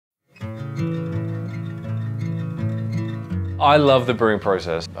I love the brewing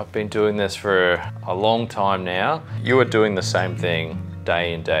process. I've been doing this for a long time now. You are doing the same thing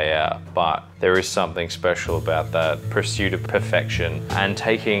day in, day out, but there is something special about that pursuit of perfection and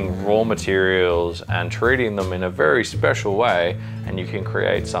taking raw materials and treating them in a very special way, and you can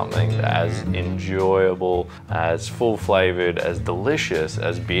create something as enjoyable, as full-flavored, as delicious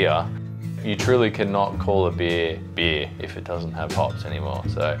as beer. You truly cannot call a beer beer if it doesn't have hops anymore.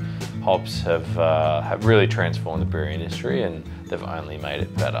 So hops have really transformed the beer industry, and they've only made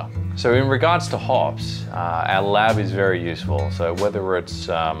it better. So in regards to hops, our lab is very useful. So whether it's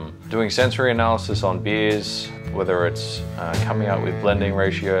doing sensory analysis on beers, whether it's coming up with blending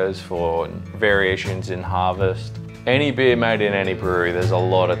ratios for variations in harvest, any beer made in any brewery, there's a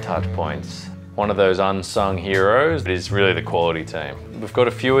lot of touch points. One of those unsung heroes is really the quality team. We've got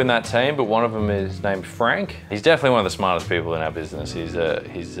a few in that team, but one of them is named Frank. He's definitely one of the smartest people in our business. He's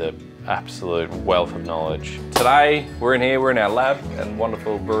a absolute wealth of knowledge. Today, we're in our lab and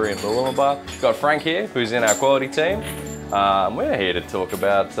wonderful brewery in Brew. We've got Frank here, who's in our quality team. We're here to talk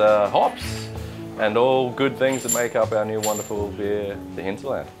about hops and all good things that make up our new wonderful beer, the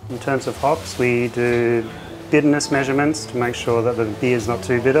Hinterland. In terms of hops, we do bitterness measurements to make sure that the beer is not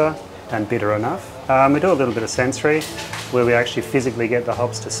too bitter and bitter enough. We do a little bit of sensory, where we actually physically get the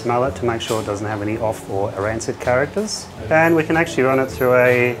hops to smell it to make sure it doesn't have any off or rancid characters. And we can actually run it through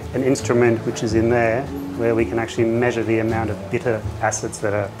an instrument which is in there, where we can actually measure the amount of bitter acids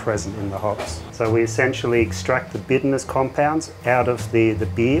that are present in the hops. So we essentially extract the bitterness compounds out of the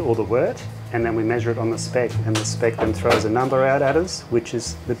beer or the wort, and then we measure it on the spec, and the spec then throws a number out at us, which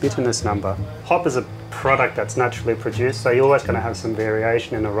is the bitterness number. Hop is a product that's naturally produced, so you're always going to have some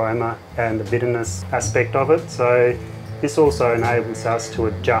variation in aroma and the bitterness aspect of it. So this also enables us to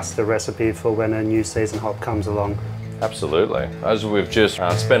adjust the recipe for when a new season hop comes along. Absolutely. As we've just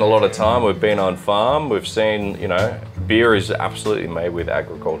spent a lot of time, we've been on farm, we've seen, beer is absolutely made with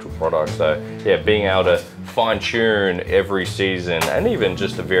agricultural products. So yeah, being able to fine tune every season and even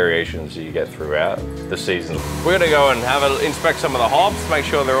just the variations that you get throughout the season. We're gonna go and inspect some of the hops, make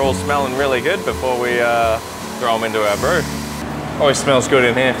sure they're all smelling really good before we throw them into our brew. Always smells good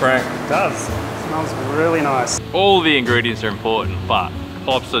in here, Frank. It does. It smells really nice. All the ingredients are important, but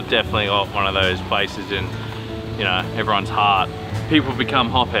hops are definitely one of those places in everyone's heart. People become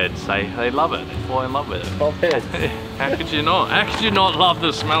hop heads. They love it. They fall in love with it. Hop heads. How could you not? How could you not love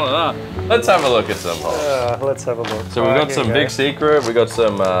the smell of that? Let's have a look at some hops. Let's have a look. So we've got some Big Secret. We've got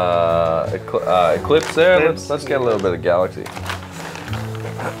some Eclipse there. Let's get a little bit of Galaxy.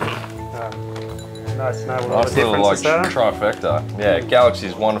 Nice little like trifecta. Yeah,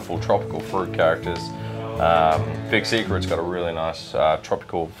 Galaxy's wonderful tropical fruit characters. Big Secret's got a really nice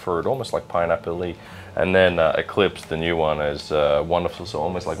tropical fruit, almost like pineapple-y. And then Eclipse, the new one, is wonderful, so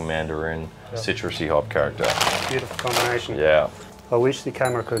almost like mandarin, citrusy hop character. Beautiful combination. Yeah. I wish the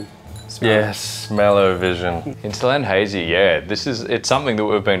camera could smell. Yes, smell-o-vision. Hinterland Hazy, yeah, it's something that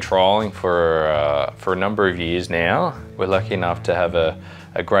we've been trialling for a number of years now. We're lucky enough to have a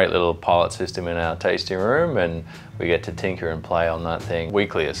great little pilot system in our tasting room, and we get to tinker and play on that thing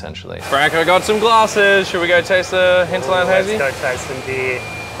weekly, essentially. Frank, I got some glasses. Should we go taste the Hinterland Hazy? Let's go taste some beer.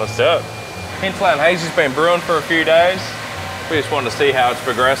 Let's do it. Hinterland Hazy's been brewing for a few days. We just wanted to see how it's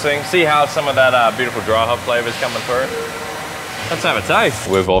progressing, see how some of that beautiful dry hop flavour's coming through. Let's have a taste.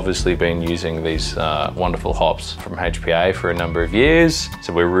 We've obviously been using these wonderful hops from HPA for a number of years,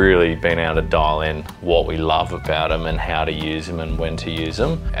 so we've really been able to dial in what we love about them and how to use them and when to use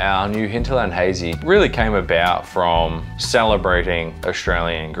them. Our new Hinterland Hazy really came about from celebrating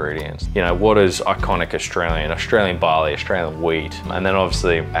Australian ingredients. What is iconic Australian barley, Australian wheat, and then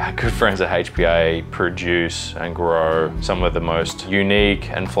obviously our good friends at HPA produce and grow some of the most unique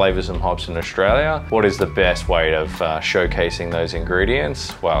and flavoursome hops in Australia. What is the best way of showcasing those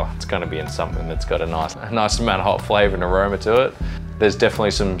ingredients? Well, it's going to be in something that's got a nice amount of hop flavour and aroma to it. There's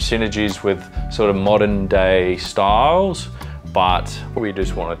definitely some synergies with sort of modern day styles, but we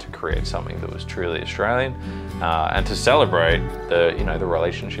just wanted to create something that was truly Australian and to celebrate the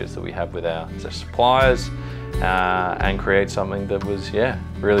relationships that we have with our suppliers and create something that was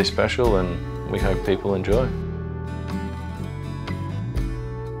really special, and we hope people enjoy.